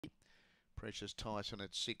Precious Tyson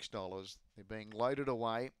at $6. They're being loaded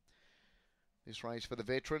away. This race for the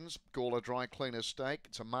veterans, Gawler Dry Cleaners Stake.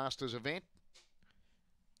 It's a Masters event.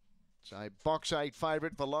 So box 8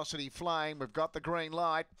 favourite, Velocity Flame. We've got the green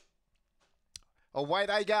light. Away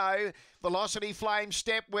they go. Velocity Flame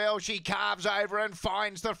step well. She carves over and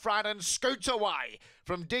finds the front and scoots away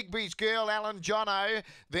from Digby's Girl, Alan Jono.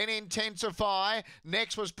 Then Intensify.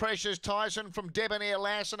 Next was Precious Tyson from Debonair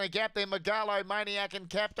Lass, and a gap there. Megalo Maniac and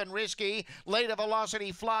Captain Risky. Leader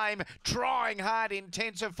Velocity Flame. Trying hard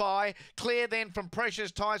Intensify. Clear then from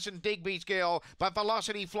Precious Tyson, Digby's Girl. But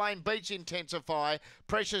Velocity Flame beats Intensify.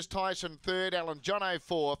 Precious Tyson third. Alan Jono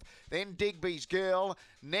fourth. Then Digby's Girl.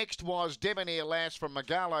 Next was Debonair Lass from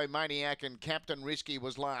Megalo Maniac, and Captain Risky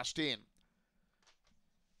was last in.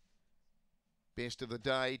 Best of the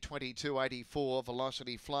day, 22.84,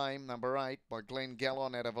 Velocity Flame, number 8, by Glenn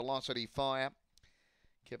Gallon out of Velocity Fire.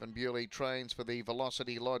 Kevin Bewley trains for the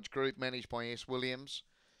Velocity Lodge Group, managed by S. Williams.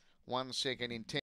 1 second in 10.